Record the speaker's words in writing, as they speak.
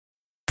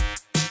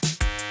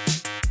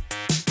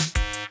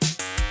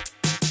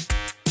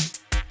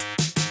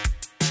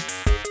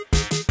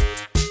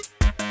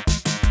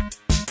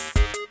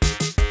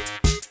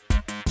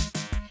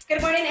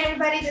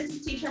this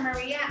is Teacher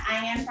Maria. I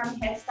am from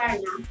Head Start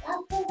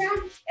NASA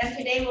program, and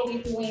today we'll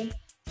be doing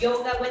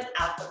yoga with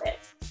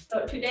alphabets.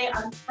 So today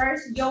our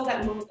first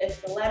yoga move is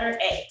the letter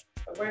A.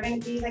 So we're going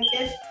to be like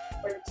this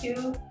for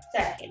 2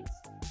 seconds.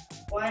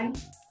 1,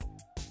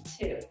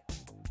 2.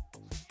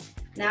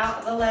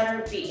 Now the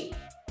letter B.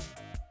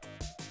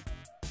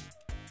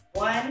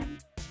 1,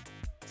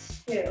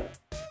 2.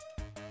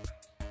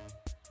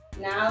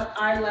 Now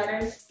our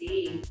letter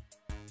C.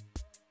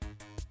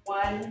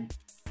 1,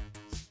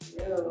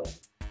 2.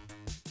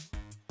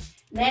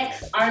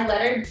 Next, our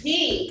letter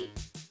D.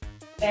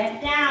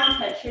 Bend down,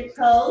 touch your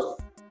toes.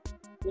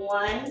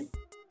 1,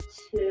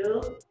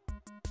 2.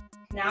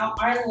 Now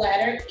our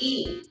letter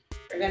E.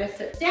 We're gonna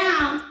sit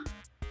down.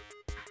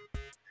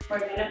 We're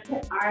gonna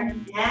put our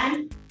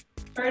hand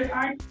towards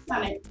our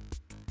stomach.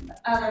 The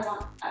other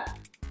one up.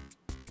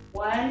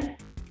 1,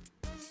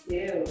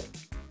 2.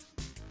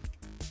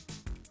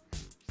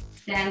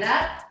 Stand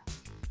up,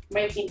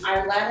 making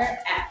our letter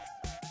F.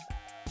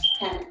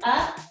 Hand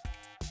up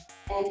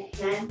and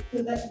hand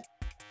to the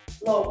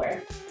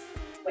lower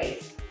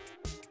waist.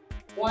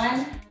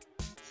 1,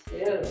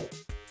 2.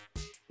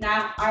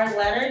 Now our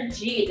letter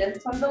G.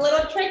 This one's a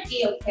little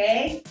tricky,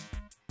 okay?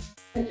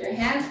 Put your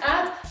hands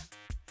up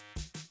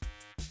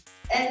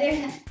and your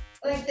hand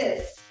like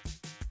this.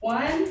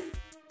 1,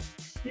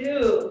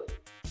 2.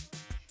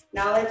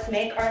 Now let's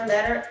make our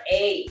letter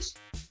H.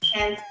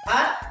 Hands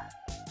up,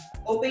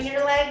 open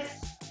your legs,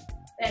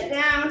 bend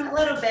down a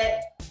little bit.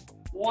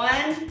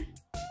 1,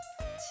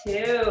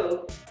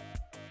 2.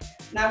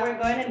 Now we're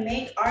going to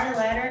make our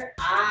letter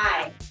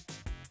I.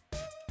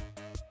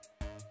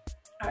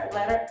 Our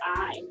letter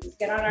I. Let's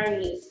get on our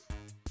knees.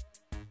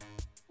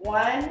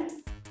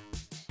 1,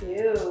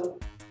 2.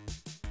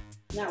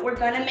 Now we're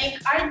going to make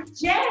our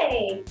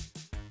J.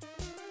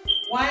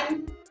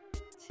 1,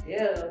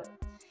 2.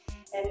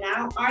 And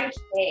now our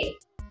K.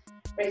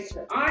 Raise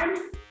your arm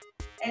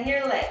and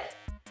your leg.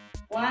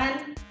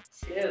 1,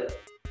 2.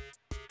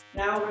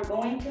 Now we're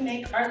going to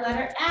make our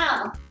letter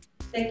L.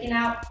 Sticking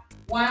out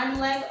one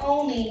leg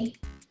only.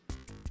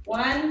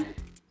 1,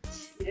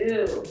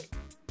 2.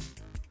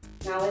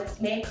 Now let's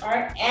make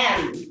our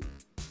M.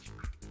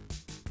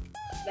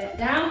 Bend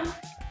down.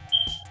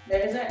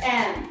 There's our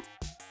M.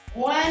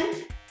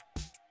 1,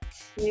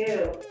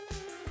 2.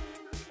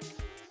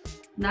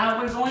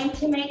 Now we're going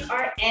to make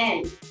our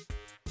N.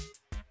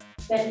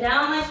 Bend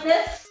down like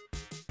this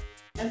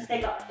and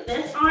stick up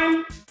this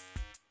arm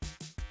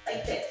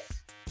like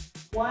this.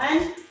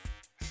 1,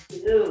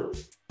 2.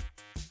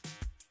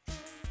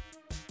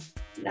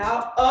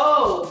 Now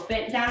O.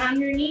 Bend down on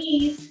your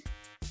knees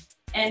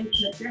and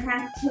put your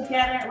hands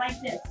together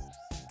like this,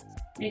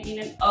 making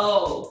an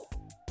O.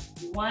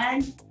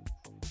 1,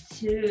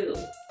 2.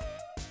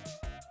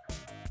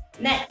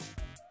 Next,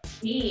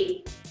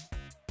 P.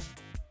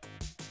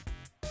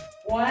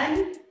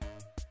 1,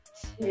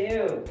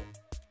 2.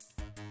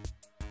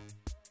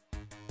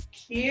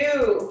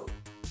 Q.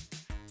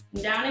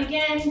 Down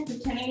again,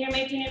 pretending you're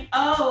making an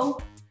O.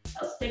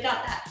 I'll stick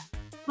out that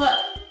foot.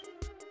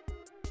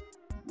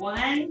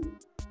 1,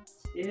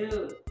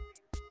 2.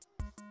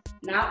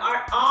 Now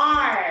our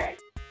R.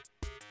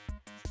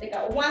 Stick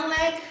out one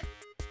leg,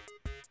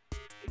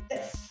 like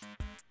this.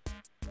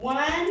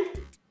 1,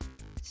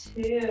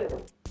 2.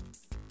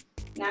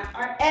 Now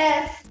our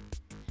S.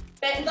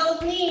 Bend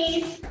those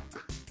knees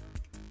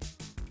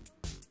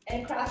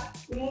and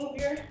cross. Move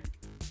your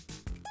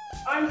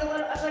arms a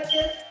little up like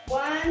this.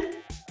 1,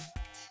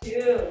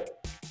 2.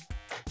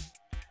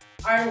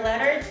 Our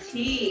letter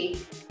T.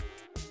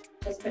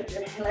 Just put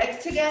your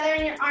legs together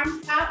and your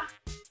arms out.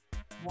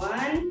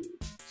 1,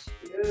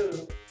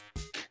 2.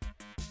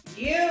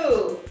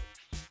 U.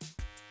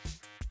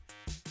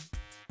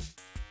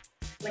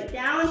 Lay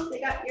down,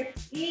 stick out your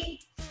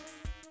feet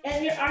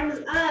and your arms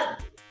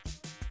up.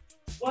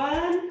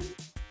 1,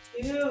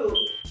 2.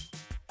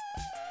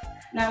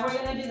 Now we're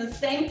gonna do the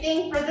same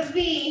thing for the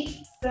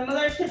V,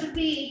 similar to the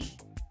V,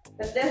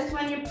 but this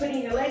one you're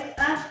putting your legs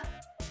up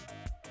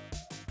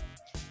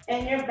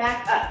and your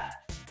back up.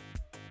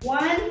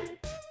 1,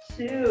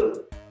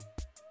 2.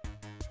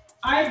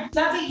 Our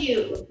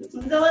W. This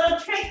one's a little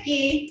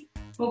tricky.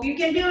 Hope you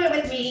can do it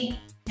with me.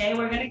 Okay,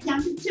 we're gonna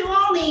count to 2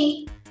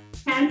 only.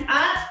 Hands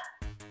up.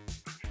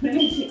 Let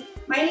me see.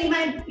 Might need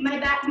my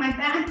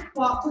back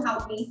wall to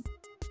help me.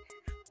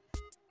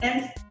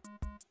 And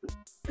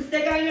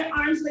stick out your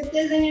arms like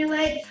this and your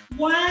legs.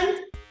 1,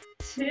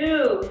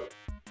 2.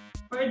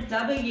 For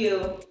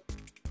W.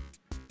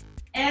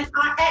 And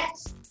our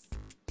X.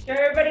 Sure,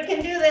 everybody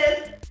can do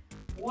this.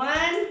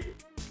 1,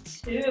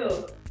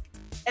 2.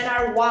 And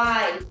our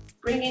Y.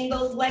 Bringing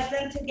those legs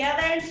in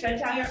together and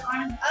stretch out your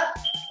arms up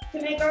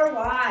to make our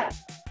Y.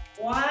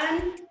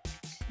 1,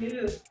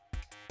 2.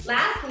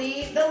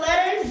 Lastly, the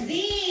letter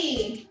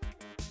Z.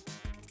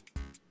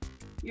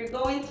 You're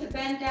going to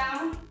bend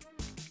down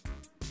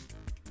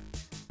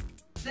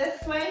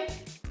this way.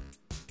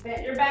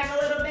 Bend your back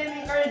a little bit,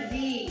 make our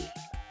Z.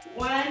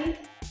 1,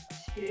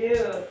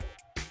 2.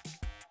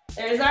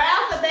 There's our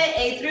alphabet,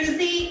 A through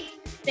Z.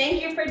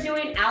 Thank you for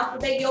doing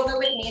alphabet yoga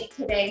with me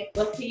today.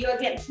 We'll see you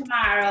again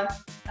tomorrow.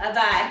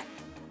 Bye-bye.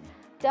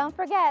 Don't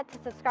forget to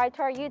subscribe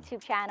to our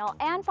YouTube channel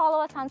and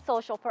follow us on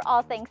social for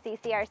all things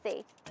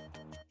CCRC.